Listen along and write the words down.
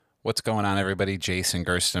What's going on, everybody? Jason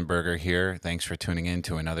Gerstenberger here. Thanks for tuning in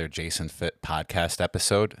to another Jason Fit podcast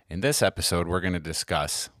episode. In this episode, we're going to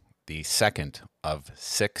discuss the second of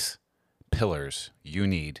 6 pillars you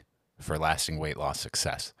need for lasting weight loss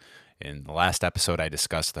success. In the last episode, I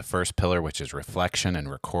discussed the first pillar, which is reflection and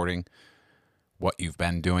recording what you've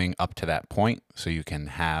been doing up to that point so you can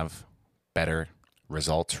have better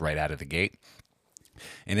results right out of the gate.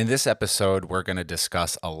 And in this episode, we're going to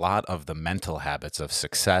discuss a lot of the mental habits of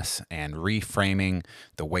success and reframing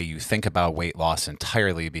the way you think about weight loss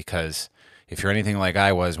entirely. Because if you're anything like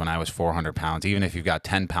I was when I was 400 pounds, even if you've got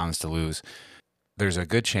 10 pounds to lose, there's a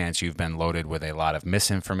good chance you've been loaded with a lot of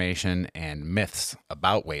misinformation and myths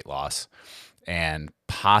about weight loss and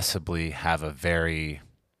possibly have a very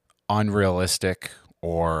unrealistic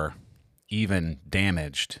or even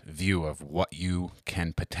damaged view of what you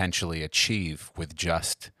can potentially achieve with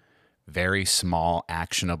just very small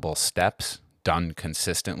actionable steps done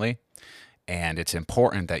consistently. And it's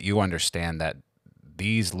important that you understand that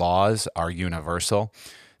these laws are universal.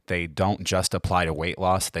 They don't just apply to weight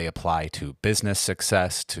loss, they apply to business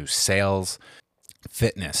success, to sales,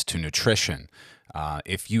 fitness, to nutrition.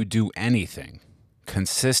 If you do anything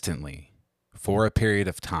consistently for a period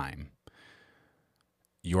of time,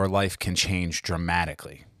 your life can change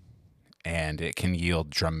dramatically and it can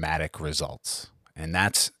yield dramatic results. And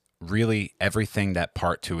that's really everything that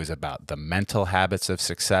part 2 is about: the mental habits of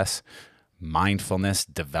success, mindfulness,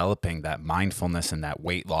 developing that mindfulness and that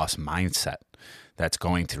weight loss mindset that's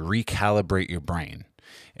going to recalibrate your brain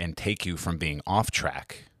and take you from being off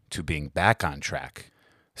track to being back on track.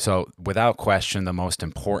 So, without question, the most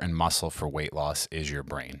important muscle for weight loss is your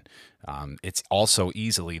brain. It's also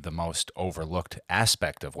easily the most overlooked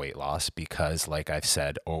aspect of weight loss because, like I've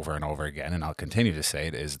said over and over again, and I'll continue to say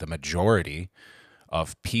it, is the majority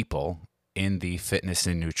of people in the fitness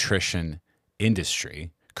and nutrition industry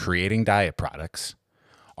creating diet products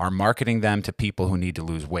are marketing them to people who need to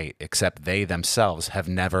lose weight, except they themselves have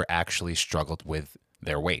never actually struggled with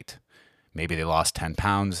their weight. Maybe they lost 10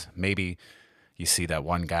 pounds, maybe you see that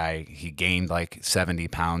one guy, he gained like 70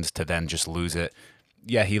 pounds to then just lose it.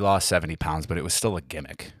 Yeah, he lost 70 pounds, but it was still a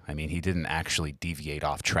gimmick. I mean, he didn't actually deviate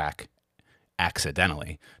off track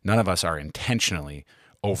accidentally. None of us are intentionally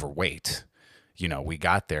overweight. We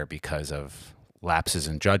got there because of lapses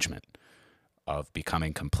in judgment, of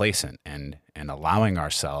becoming complacent and allowing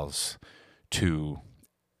ourselves to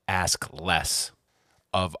ask less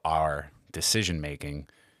of our decision making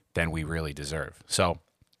than we really deserve. So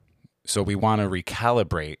we want to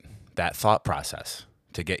recalibrate that thought process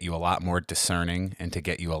to get you a lot more discerning and to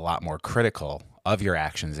get you a lot more critical of your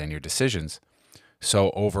actions and your decisions.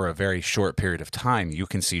 So over a very short period of time, you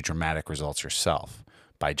can see dramatic results yourself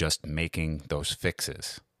by just making those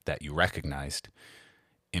fixes that you recognized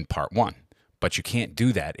in part 1. But you can't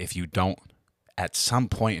do that if you don't, at some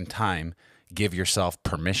point in time, give yourself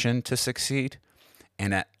permission to succeed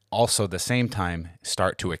and at also the same time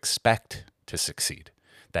start to expect to succeed.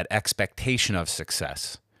 That expectation of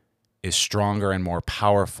success is stronger and more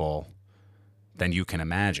powerful than you can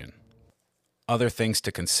imagine. Other things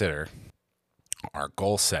to consider are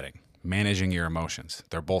goal setting, managing your emotions.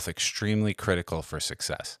 They're both extremely critical for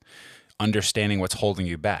success. Understanding what's holding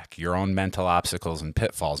you back, your own mental obstacles and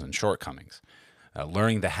pitfalls and shortcomings.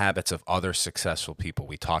 Learning the habits of other successful people.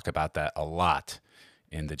 We talk about that a lot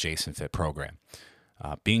in the Jason Fit program.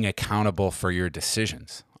 Being accountable for your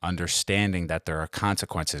decisions, understanding that there are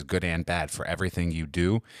consequences, good and bad, for everything you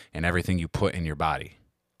do and everything you put in your body.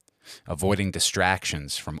 Avoiding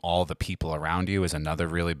distractions from all the people around you is another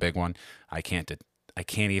really big one. I can't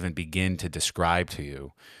even begin to describe to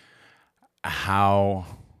you how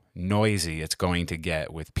noisy it's going to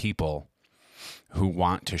get with people who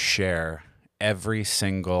want to share every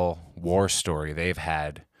single war story they've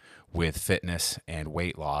had with fitness and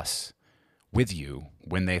weight loss with you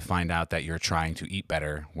when they find out that you're trying to eat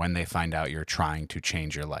better, when they find out you're trying to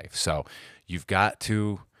change your life. So you've got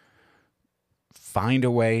to find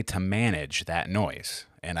a way to manage that noise.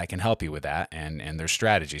 And I can help you with that. And there's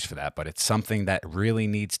strategies for that. But it's something that really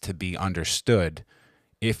needs to be understood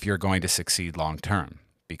if you're going to succeed long term,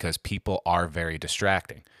 because people are very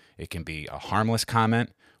distracting. It can be a harmless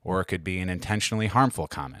comment or it could be an intentionally harmful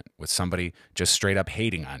comment with somebody just straight up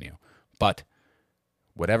hating on you. But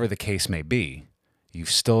whatever the case may be,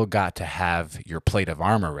 you've still got to have your plate of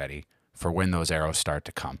armor ready for when those arrows start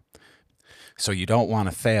to come. So you don't want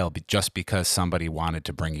to fail just because somebody wanted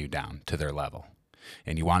to bring you down to their level.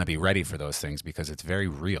 And you want to be ready for those things because it's very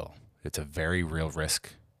real. It's a very real risk.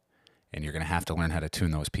 And you're going to have to learn how to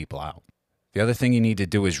tune those people out. The other thing you need to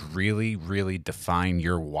do is really, really define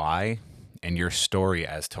your why and your story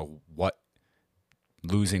as to what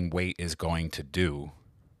losing weight is going to do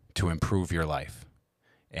to improve your life.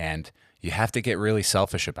 And you have to get really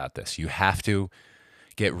selfish about this. You have to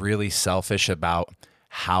get really selfish about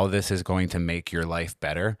how this is going to make your life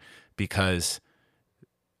better, because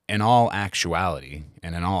in all actuality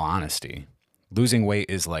and in all honesty, losing weight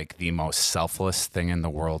is like the most selfless thing in the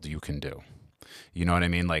world you can do. You know what I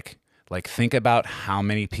mean? Like think about how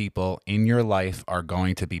many people in your life are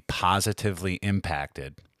going to be positively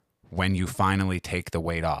impacted when you finally take the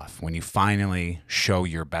weight off, when you finally show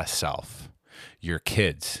your best self. Your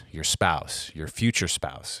kids, your spouse, your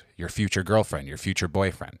future girlfriend, your future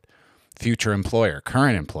boyfriend, future employer,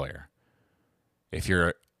 current employer. If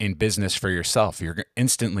you're in business for yourself, you're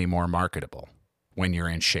instantly more marketable when you're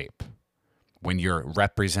in shape, when you're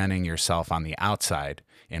representing yourself on the outside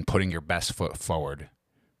and putting your best foot forward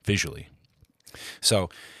visually. So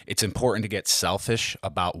it's important to get selfish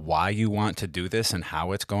about why you want to do this and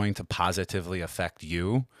how it's going to positively affect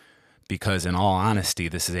you, because in all honesty,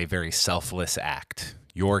 this is a very selfless act.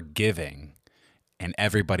 You're giving, and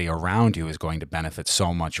everybody around you is going to benefit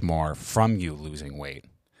so much more from you losing weight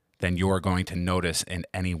than you're going to notice in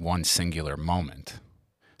any one singular moment.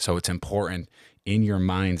 So it's important in your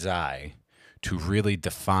mind's eye to really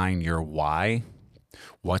define your why,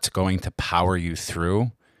 what's going to power you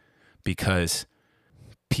through, because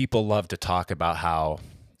people love to talk about how,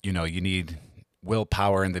 you need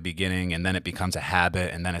willpower in the beginning and then it becomes a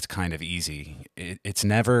habit and then it's kind of easy. It's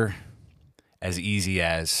never as easy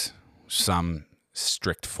as some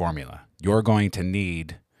strict formula. You're going to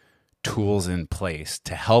need tools in place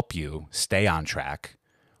to help you stay on track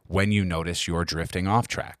when you notice you're drifting off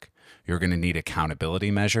track. You're going to need accountability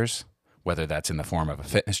measures, whether that's in the form of a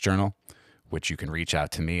fitness journal, which you can reach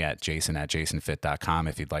out to me at jason@jasonfit.com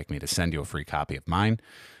if you'd like me to send you a free copy of mine.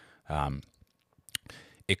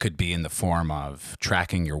 It could be in the form of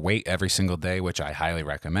tracking your weight every single day, which I highly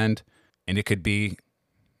recommend. And it could be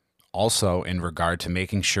also in regard to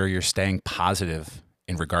making sure you're staying positive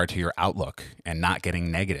in regard to your outlook and not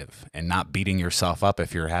getting negative and not beating yourself up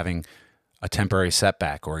if you're having a temporary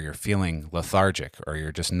setback or you're feeling lethargic or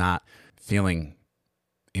you're just not feeling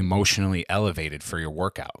emotionally elevated for your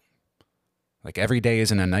workout. Like every day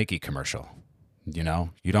isn't a Nike commercial.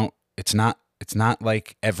 It's not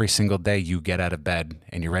like every single day you get out of bed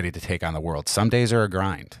and you're ready to take on the world. Some days are a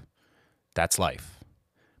grind. That's life.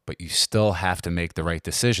 But you still have to make the right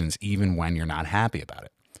decisions even when you're not happy about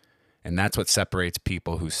it. And that's what separates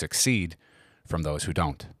people who succeed from those who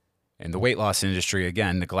don't. And the weight loss industry,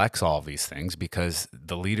 again, neglects all of these things because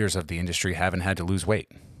the leaders of the industry haven't had to lose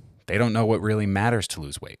weight. They don't know what really matters to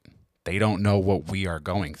lose weight. They don't know what we are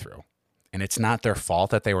going through. And it's not their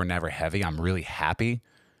fault that they were never heavy. I'm really happy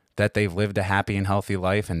that they've lived a happy and healthy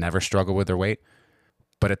life and never struggled with their weight.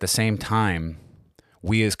 But at the same time,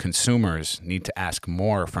 we as consumers need to ask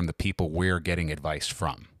more from the people we're getting advice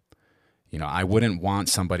from. I wouldn't want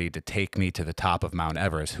somebody to take me to the top of Mount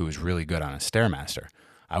Everest who is really good on a Stairmaster.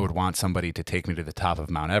 I would want somebody to take me to the top of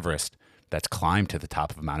Mount Everest that's climbed to the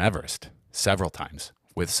top of Mount Everest several times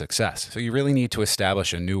with success. So you really need to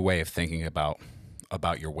establish a new way of thinking about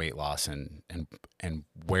your weight loss and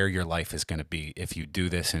where your life is going to be if you do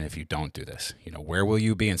this and if you don't do this. Where will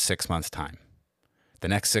you be in 6 months' time? The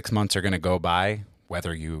next 6 months are going to go by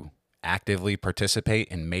whether you actively participate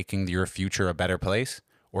in making your future a better place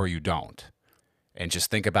or you don't. And just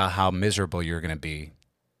think about how miserable you're going to be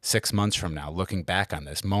 6 months from now, looking back on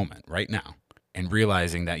this moment right now and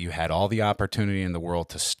realizing that you had all the opportunity in the world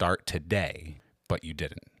to start today, but you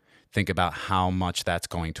didn't. Think about how much that's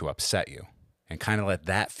going to upset you and kind of let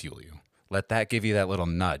that fuel you. Let that give you that little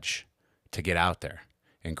nudge to get out there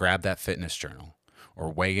and grab that fitness journal or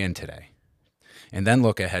weigh in today. And then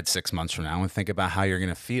look ahead 6 months from now and think about how you're going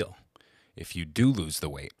to feel if you do lose the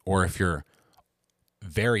weight, or if you're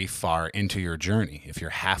very far into your journey, if you're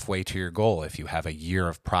halfway to your goal, if you have a year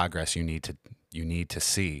of progress you need to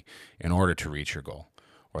see in order to reach your goal.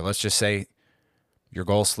 Or let's just say your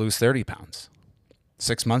goal is to lose 30 pounds.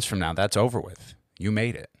 6 months from now, that's over with. You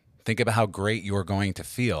made it. Think about how great you're going to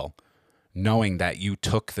feel knowing that you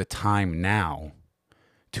took the time now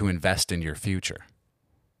to invest in your future.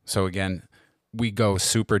 So again, we go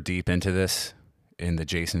super deep into this in the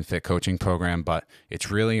Jason Fit coaching program, but it's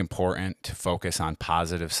really important to focus on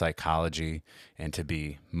positive psychology and to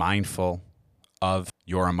be mindful of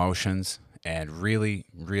your emotions and really,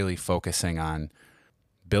 really focusing on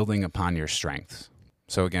building upon your strengths.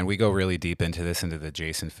 So again, we go really deep into this into the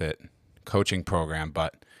Jason Fit coaching program,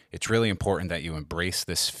 but it's really important that you embrace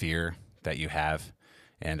this fear that you have.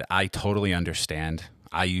 And I totally understand.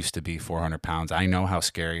 I used to be 400 pounds. I know how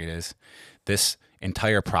scary it is. This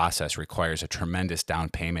entire process requires a tremendous down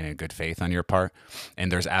payment and good faith on your part.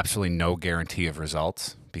 And there's absolutely no guarantee of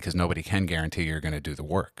results because nobody can guarantee you're going to do the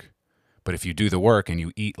work. But if you do the work and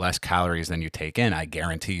you eat less calories than you take in, I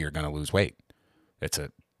guarantee you're going to lose weight. It's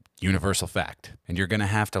a universal fact. And you're going to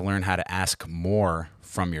have to learn how to ask more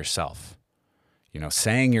from yourself.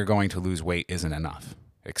 Saying you're going to lose weight isn't enough.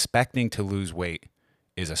 Expecting to lose weight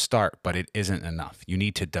is a start, but it isn't enough. You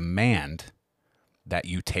need to demand that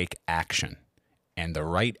you take action, and the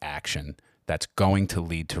right action that's going to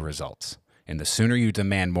lead to results. And the sooner you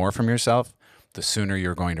demand more from yourself, the sooner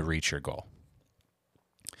you're going to reach your goal.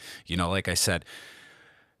 Like I said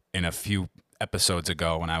in a few episodes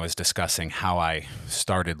ago when I was discussing how I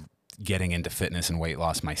started getting into fitness and weight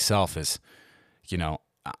loss myself is,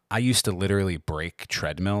 I used to literally break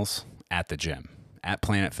treadmills at the gym, at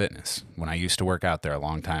Planet Fitness, when I used to work out there a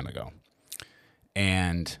long time ago.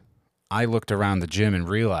 And I looked around the gym and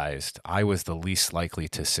realized I was the least likely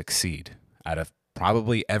to succeed out of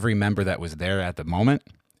probably every member that was there at the moment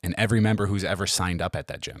and every member who's ever signed up at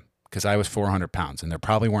that gym, because I was 400 pounds and there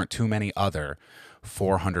probably weren't too many other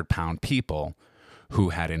 400-pound people who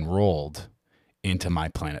had enrolled into my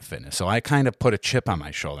Planet Fitness. So I kind of put a chip on my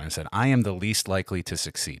shoulder and said, I am the least likely to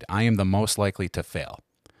succeed. I am the most likely to fail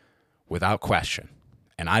without question.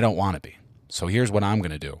 And I don't want to be. So here's what I'm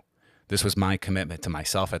going to do. This was my commitment to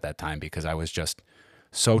myself at that time because I was just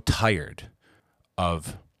so tired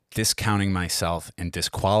of discounting myself and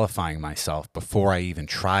disqualifying myself before I even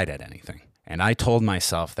tried at anything. And I told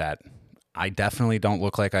myself that I definitely don't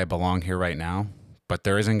look like I belong here right now, but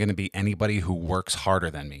there isn't going to be anybody who works harder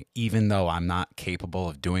than me, even though I'm not capable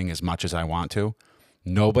of doing as much as I want to.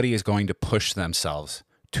 Nobody is going to push themselves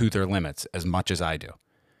to their limits as much as I do.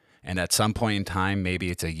 And at some point in time, maybe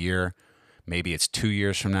it's a year, maybe it's 2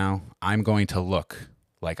 years from now, I'm going to look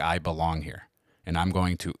like I belong here. And I'm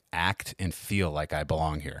going to act and feel like I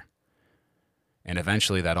belong here. And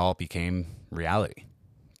eventually that all became reality.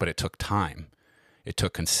 But it took time. It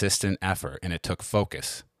took consistent effort, and it took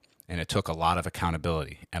focus. And it took a lot of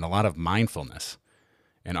accountability and a lot of mindfulness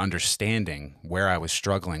and understanding where I was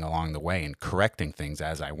struggling along the way and correcting things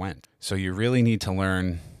as I went. So you really need to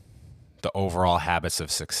learn the overall habits of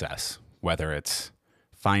success, whether it's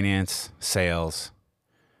finance, sales,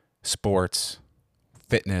 sports,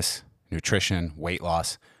 fitness, nutrition, weight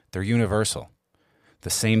loss. They're universal. The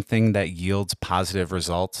same thing that yields positive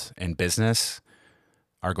results in business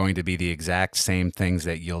are going to be the exact same things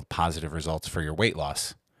that yield positive results for your weight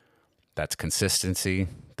loss. That's consistency,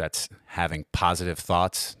 that's having positive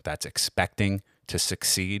thoughts, that's expecting to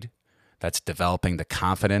succeed, that's developing the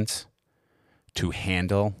confidence to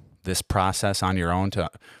handle this process on your own,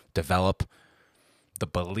 to develop the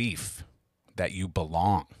belief that you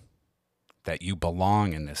belong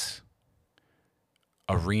in this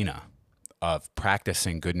arena of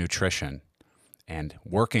practicing good nutrition and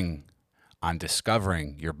working on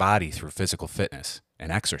discovering your body through physical fitness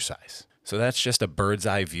and exercise. So that's just a bird's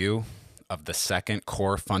eye view of the second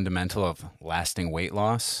core fundamental of lasting weight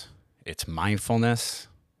loss. It's mindfulness.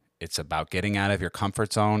 It's about getting out of your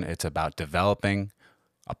comfort zone. It's about developing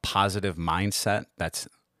a positive mindset that's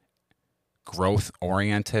growth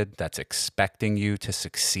oriented, that's expecting you to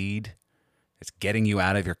succeed. It's getting you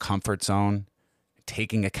out of your comfort zone,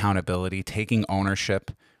 taking accountability, taking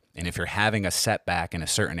ownership. And if you're having a setback in a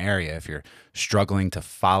certain area, if you're struggling to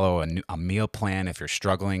follow a meal plan, if you're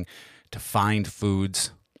struggling to find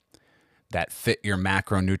foods that fit your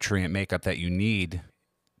macronutrient makeup that you need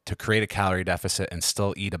to create a calorie deficit and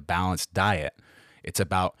still eat a balanced diet, it's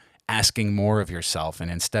about asking more of yourself and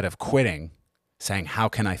instead of quitting, saying, how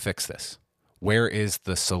can I fix this? Where is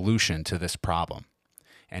the solution to this problem?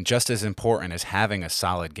 And just as important as having a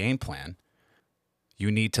solid game plan,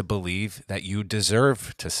 you need to believe that you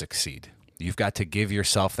deserve to succeed. You've got to give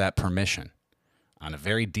yourself that permission on a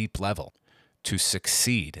very deep level to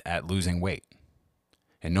succeed at losing weight.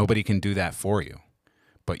 And nobody can do that for you.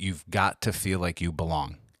 But you've got to feel like you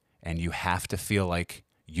belong. And you have to feel like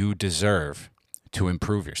you deserve to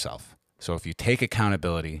improve yourself. So if you take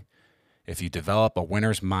accountability, if you develop a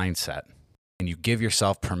winner's mindset, and you give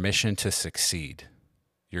yourself permission to succeed,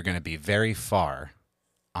 you're going to be very far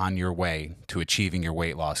on your way to achieving your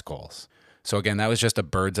weight loss goals. So again, that was just a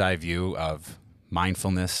bird's eye view of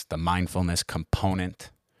mindfulness, the mindfulness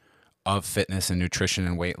component of fitness and nutrition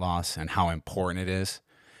and weight loss and how important it is.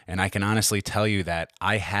 And I can honestly tell you that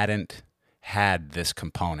I hadn't had this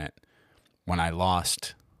component when I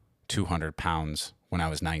lost 200 pounds when I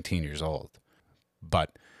was 19 years old.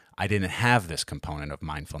 But I didn't have this component of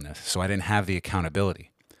mindfulness, so I didn't have the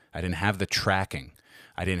accountability. I didn't have the tracking.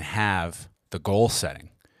 I didn't have the goal setting.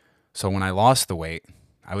 So when I lost the weight,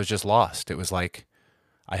 I was just lost. It was like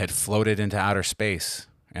I had floated into outer space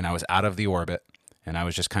and I was out of the orbit and I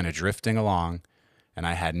was just kind of drifting along and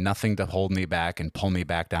I had nothing to hold me back and pull me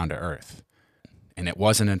back down to earth. And it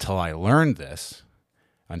wasn't until I learned this,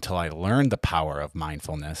 until I learned the power of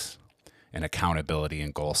mindfulness and accountability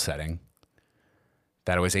and goal setting,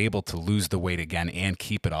 that I was able to lose the weight again and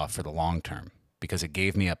keep it off for the long term, because it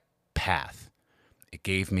gave me a path. It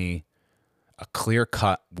gave me a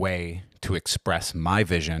clear-cut way to express my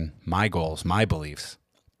vision, my goals, my beliefs,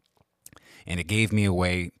 and it gave me a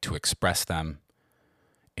way to express them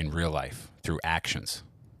in real life through actions.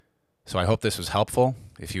 So I hope this was helpful.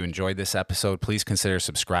 If you enjoyed this episode, please consider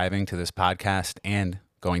subscribing to this podcast and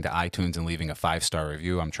going to iTunes and leaving a 5-star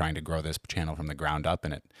review. I'm trying to grow this channel from the ground up,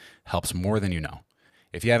 and it helps more than you know.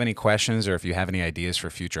 If you have any questions or if you have any ideas for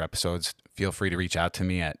future episodes, feel free to reach out to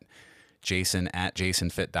me at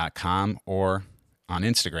jason@jasonfit.com or on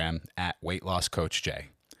Instagram @weightlosscoachj.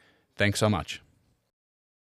 Thanks so much.